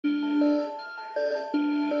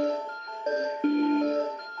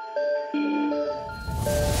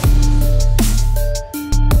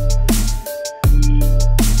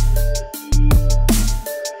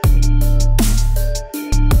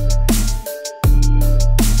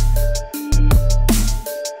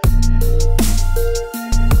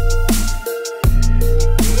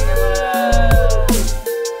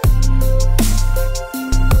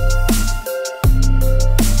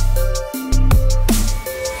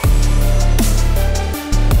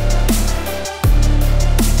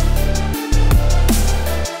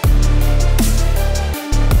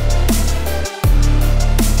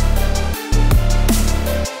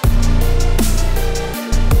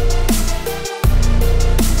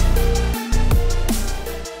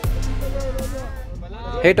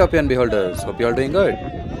Hey Topian beholders, hope you are doing good.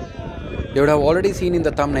 You would have already seen in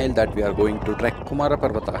the thumbnail that we are going to trek Kumara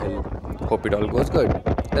Parvatha hill. Hope it all goes good.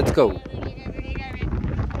 Let's go.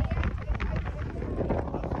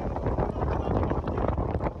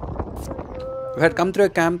 We had come through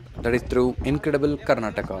a camp that is through incredible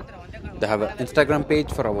Karnataka. They have an Instagram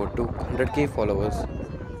page for about 200k followers.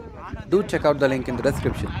 Do check out the link in the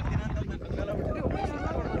description.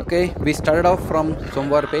 Okay, we started off from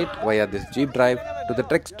Somwarpet via this jeep drive to the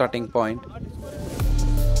trek starting point.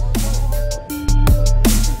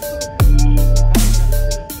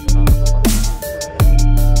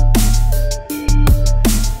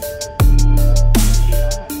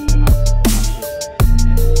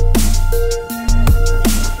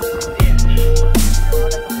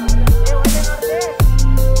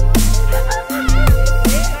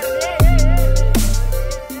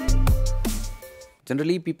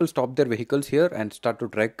 Generally, people stop their vehicles here and start to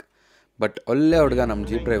trek, but olle hudga nam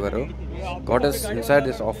jeep driver got us inside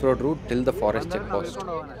this off-road route till the forest checkpost.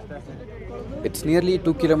 It's nearly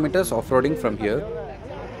 2 kilometers off-roading from here.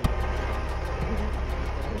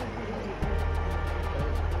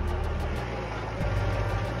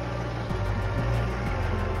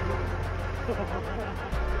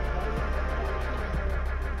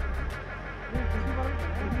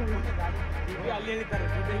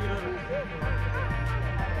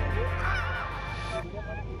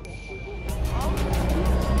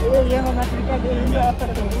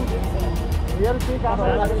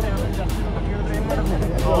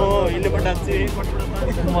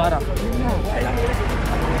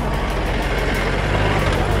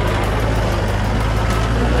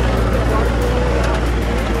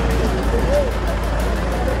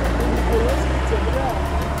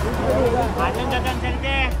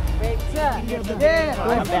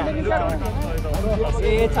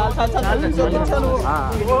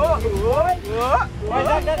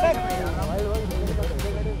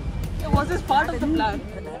 Was this part of the plan?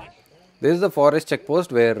 This is the forest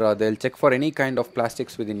checkpost where they'll check for any kind of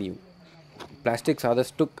plastics within you. Plastics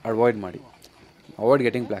adasttu avoid madi. Avoid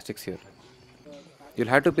getting plastics here.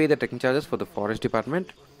 You'll have to pay the trekking charges for the forest department.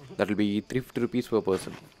 That will be 350 rupees per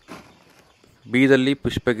person. Bidalli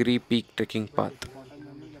Pushpagiri peak trekking path.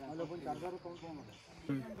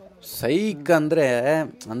 ಸೈಕ್ ಅಂದರೆ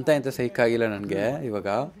ಅಂತ ಇಂಥ ಸೈಕ್ ಆಗಿಲ್ಲ ನನಗೆ ಇವಾಗ.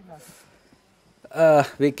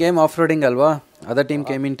 We came off-roading alva. Other team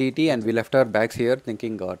came in TT and we left our bags here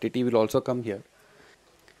thinking TT will also come here.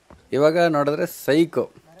 ಇವಾಗ ನೋಡಿದ್ರೆ psycho.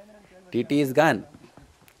 TT is gone.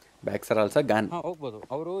 Bags are also gone.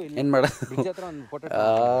 ಏನು ಮಾಡ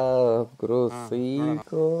ಗುರು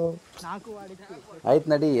ಸೈಕು. ಆಯ್ತು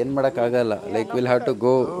ನಡಿ, ಏನು ಮಾಡೋಕ್ಕಾಗಲ್ಲ. Like will have to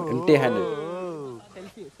go empty handed.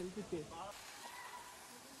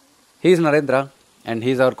 He is Narendra and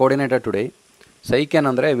he is our coordinator today. Saik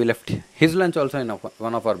ಏನಂದರೆ we left his lunch also in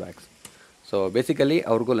one of our bags. So basically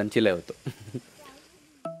ಅವ್ರಿಗೂ lunch ಇಲ್ಲ ಇವತ್ತು.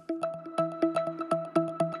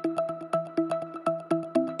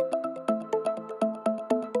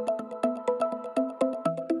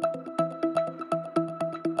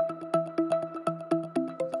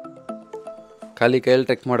 ಖಾಲಿ ಕೈಯಲ್ಲಿ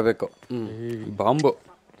ಟ್ರೆಕ್ ಮಾಡಬೇಕು. Bomb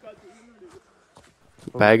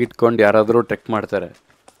bag ಇಟ್ಕೊಂಡು ಯಾರಾದರೂ trek ಮಾಡ್ತಾರೆ.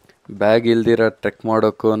 ಬ್ಯಾಗ್ ಇಲ್ದಿರ ಟ್ರೆಕ್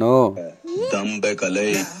ಮಾಡೋಕ್ಕೂ ನಾನು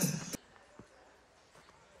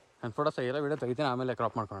ಫೋಟೋಸ್ ಎಲ್ಲ ವಿಡಿಯೋ ತೆಗಿತೀನಿ, ಆಮೇಲೆ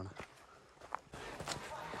ಕ್ರಾಪ್ ಮಾಡ್ಕೊಳ್ಳೋಣ.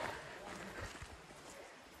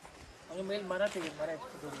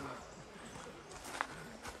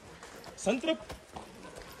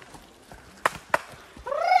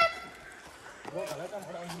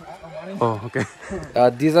 Okay,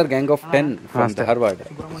 these are gang of 10 from Dharwad.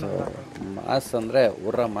 So mass ಅಂದರೆ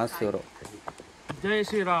ಉರ್ರ ಮಾಸ್ ಇವರು. Jai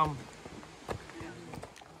Shri Ram.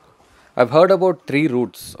 I've heard about 3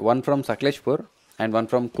 routes, one from Sakleshpur and one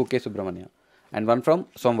from Lord Subramanya and one from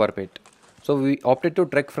Somwarpet. So we opted to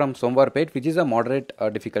trek from Somwarpet, which is a moderate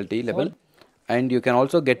difficulty level, and you can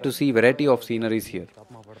also get to see variety of sceneries here.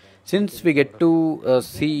 Since we get to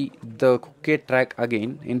see the Lord track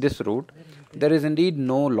again in this route, there is indeed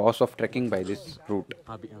no loss of trekking by this route.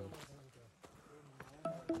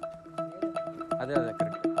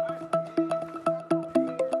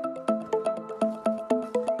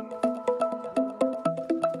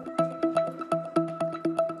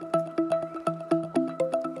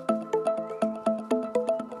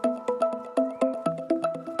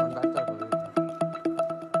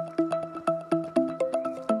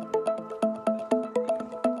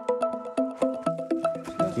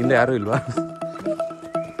 ಹಿಂದೆ ಯಾರು ಇಲ್ವಾ?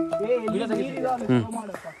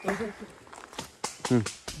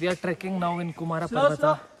 We are trekking now in Kumara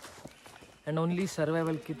Parvatha, and only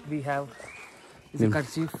survival kit we have is a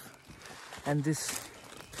kerchief and this.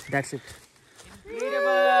 That's it.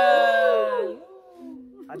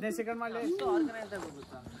 15 second ಮಾಡಲಿ.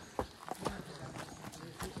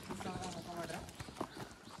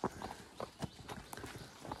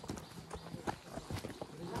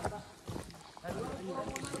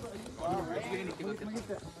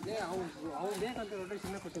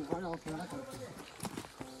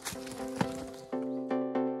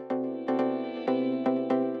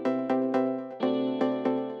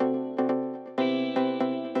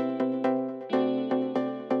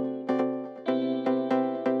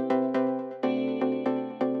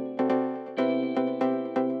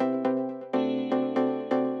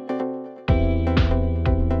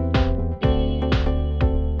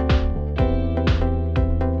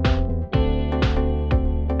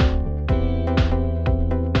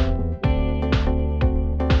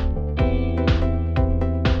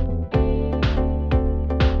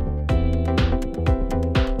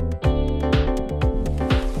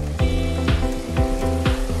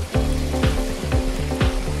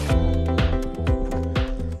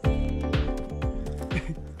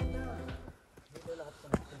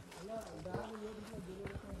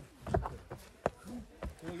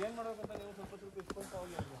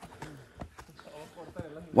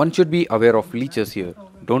 One should be aware of leeches here.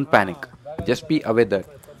 Don't panic. Just be aware that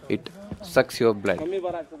it sucks your blood.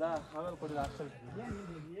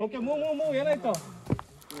 Okay move ಏನಾಯ್ತು?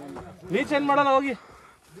 Leach ಏನ್ ಮಾಡಲ್ಲ, ಹೋಗಿ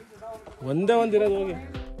ಒಂದೇ ಇರೋದು, ಹೋಗಿ.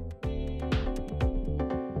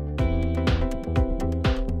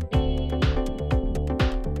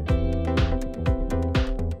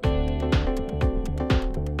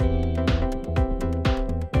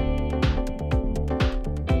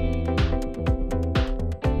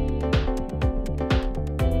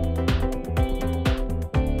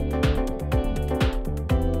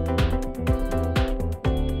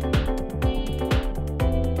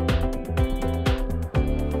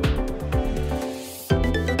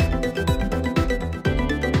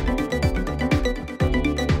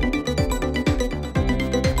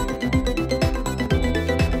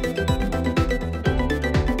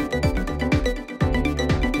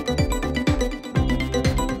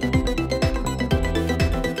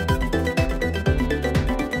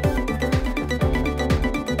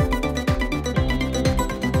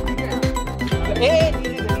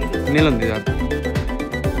 ಇನ್ನೇನೊಂದಿದೆ.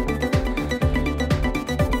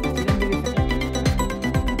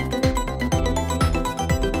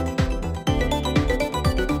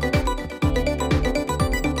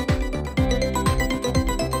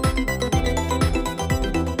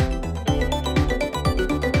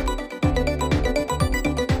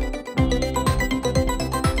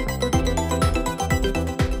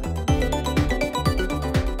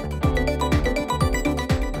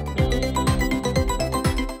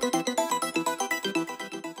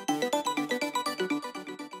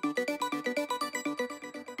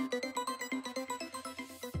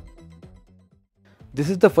 This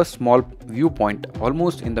is the first small viewpoint,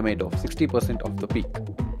 almost in the mid of 60% of the peak.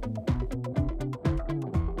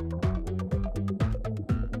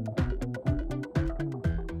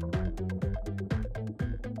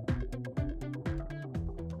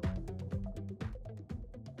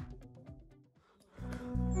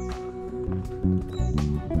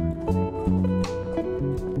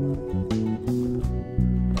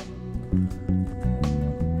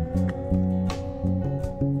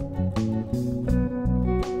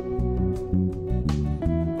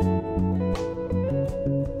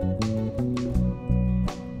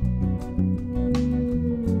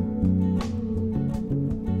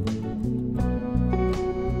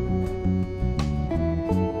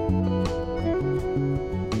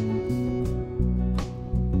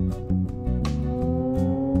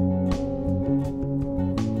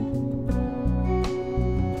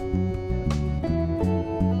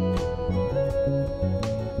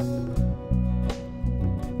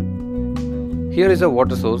 Here is a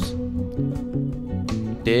water source.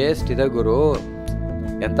 Taste ida guru.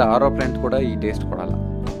 Enta RO plant kuda ee taste kodalla.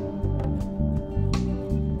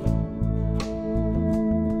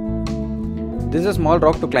 This is a small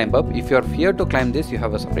rock to climb up. If you are feared to climb this, you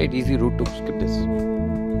have a separate easy route to skip this.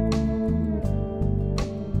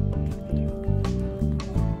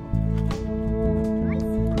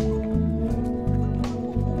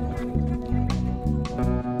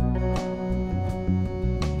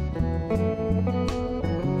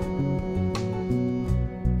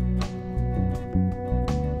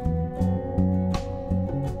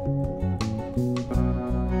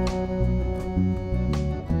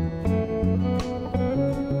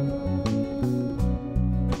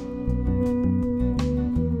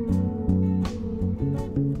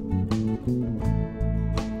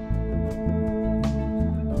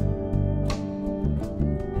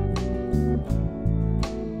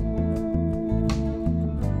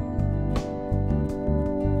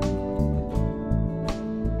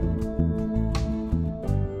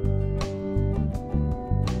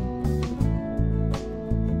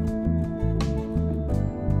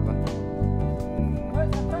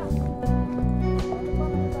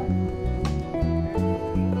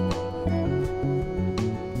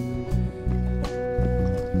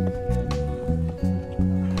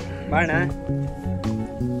 ಬಾಣ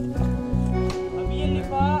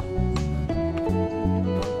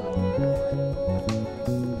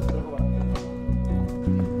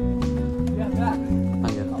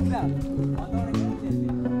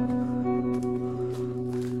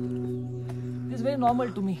It's very normal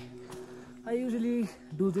to me. I usually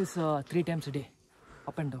do this 3 times a day,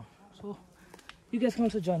 up and down. So you guys can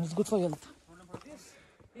also join. It's good for health. This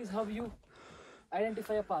is how you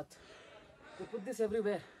identify a path. You put this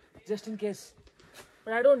everywhere, just in case.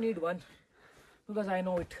 But I don't need one because I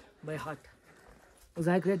know it by heart. Because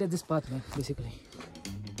I created this path, man, basically.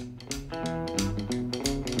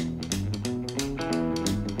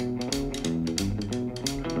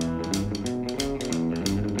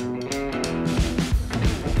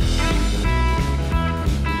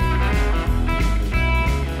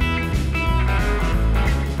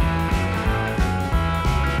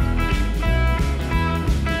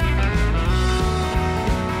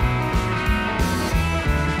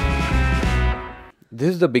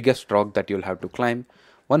 This is the biggest rock that you'll have to climb.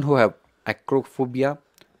 One who have acrophobia,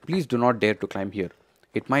 please do not dare to climb here.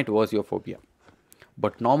 It might worsen your phobia.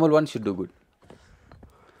 But normal ones should do good.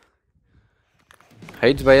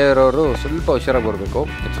 Heights ಭಯ ಇರೋರು ಸ್ವಲ್ಪ ಹುಷಾರಾಗಿ ಬರಬೇಕು.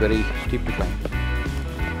 It's very steep to climb.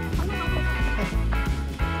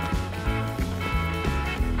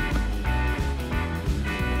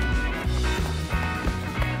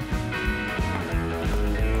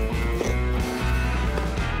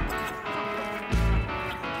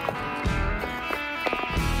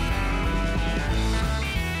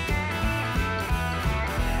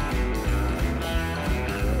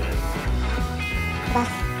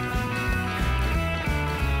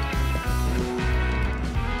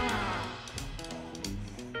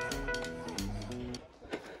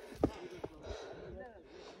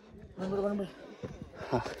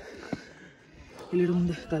 ಇಲ್ಲಿಡು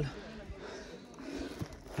ಮುಂದೆ ಕಾಲ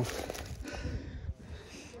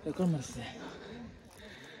record ಮಾಡಿಸಿದೆ.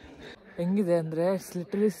 ಹೆಂಗಿದೆ ಅಂದರೆ it's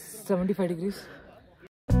literally 75 degrees.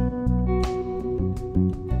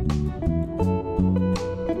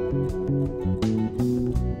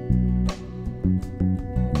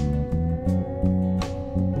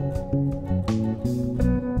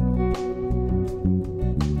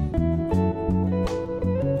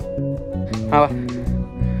 ಹಾಂ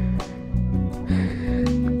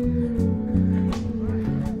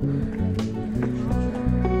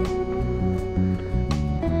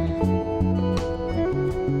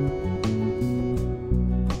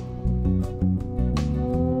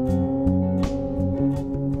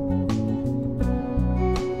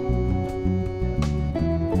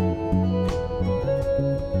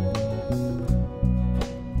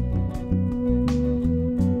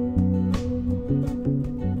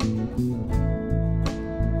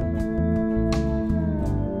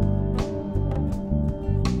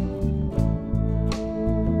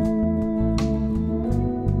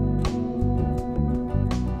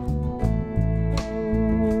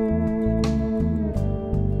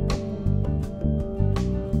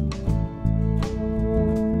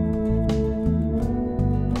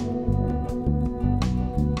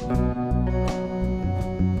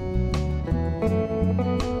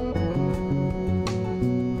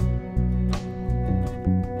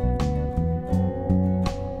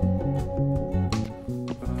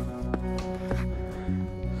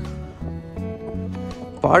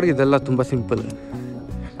ಪಾಡ್ ಇದೆಲ್ಲ ತುಂಬ ಸಿಂಪಲ್.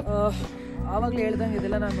 ಆವಾಗಲೇ ಹೇಳ್ದಂಗೆ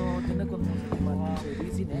ಇದೆಲ್ಲ ನಾನು ತಿನ್ನಕ್ಕೊಂದು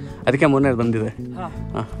ಈಸಿನೇ, ಅದಕ್ಕೆ ಮೊನ್ನೆ ಬಂದಿದೆ. ಹಾಂ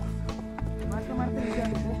ಹಾಂ ಮಾಡ್ತಾ ಮಾಡ್ತಾ ಈಸಿ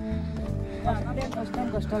ಆಗುತ್ತೆ.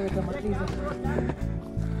 ಕಷ್ಟ ಆಗುತ್ತೆ ಮತ್ತೆ ಈಸಿ.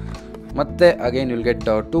 ಮತ್ತೆ again you'll get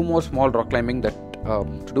 2 more small rock climbing that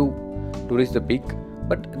to do to reach the peak,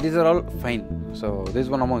 but these are all fine. So this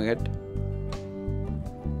one among it,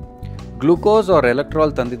 glucose or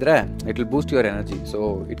electrol ತಂದಿದ್ರೆ it will boost your energy, so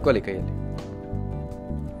ಇಟ್ಕೊಳ್ಳಿ ಕೈಯಲ್ಲಿ.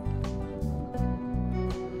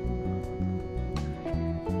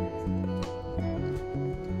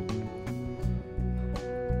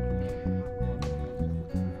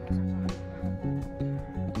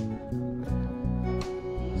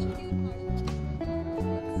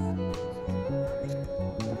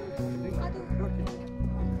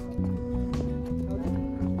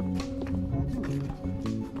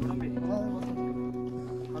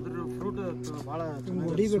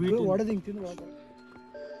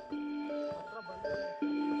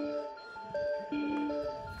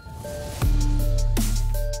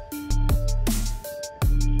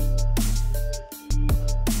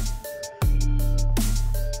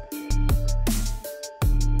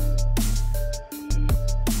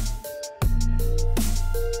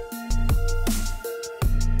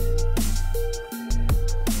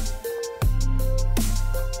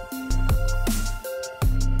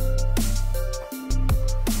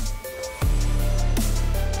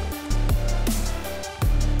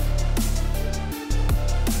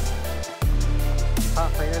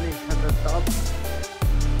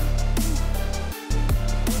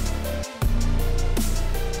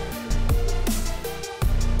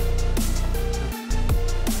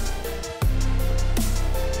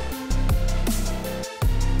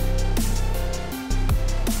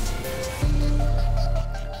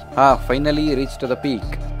 Finally reached to the peak.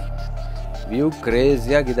 View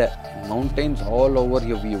crazy agide. Mountains all over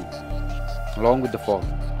your view along with the fog.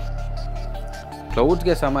 Clouds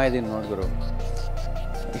ge sama idin nodguru.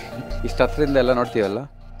 ಇಷ್ಟು ಹತ್ರದಿಂದ ಎಲ್ಲ ನೋಡ್ತೀವಲ್ಲ.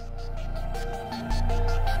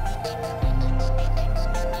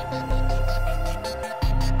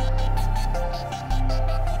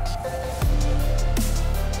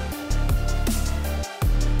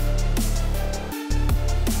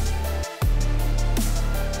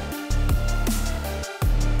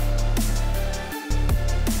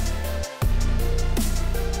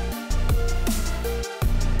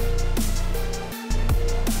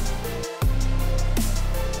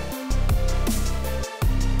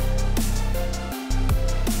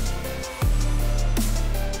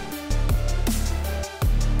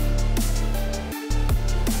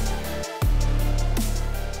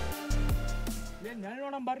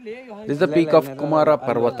 This is the peak of Kumara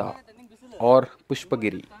Parvatha or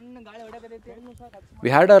Pushpagiri. We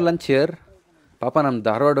had our lunch here. Papa nam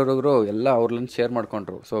Dharwad ಹುಡುಗರು ಎಲ್ಲ ಅವ್ರ lunch share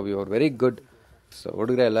ಮಾಡ್ಕೊಂಡ್ರು. So we are very good. So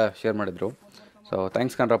ಹುಡುಗರೆ ಎಲ್ಲ share ಮಾಡಿದ್ರು. So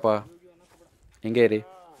thanks ಕಣ್ರಪ್ಪ, ಹಿಂಗೆ ಇರಿ.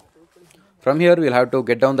 From here we'll have to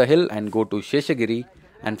get down the hill and go to Seshagiri,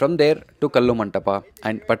 and from there to Kallu Mantapa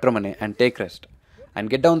and Patramane and take rest and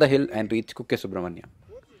get down the hill and reach Kukke Subramanya.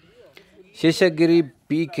 Sheshagiri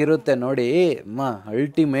peak ಇರುತ್ತೆ ನೋಡಿ,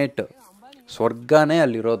 ultimate ಸ್ವರ್ಗನೇ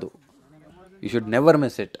ಅಲ್ಲಿರೋದು. You should never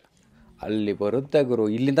miss it. ಅಲ್ಲಿ ಬರುತ್ತೆ ಗುರು,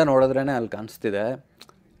 ಇಲ್ಲಿಂದ ನೋಡಿದ್ರೇ ಅಲ್ಲಿ ಕಾಣಿಸ್ತಿದೆ.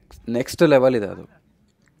 Next level ಇದೆ ಅದು.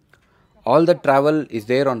 All the travel is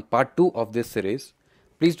there on part 2 of this series.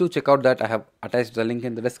 Please do check out that. I have attached the link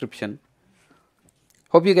in the description.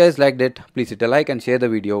 Hope you guys liked it. Please hit a like and share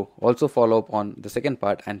the video. Also follow up on the second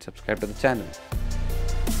part and subscribe to the channel.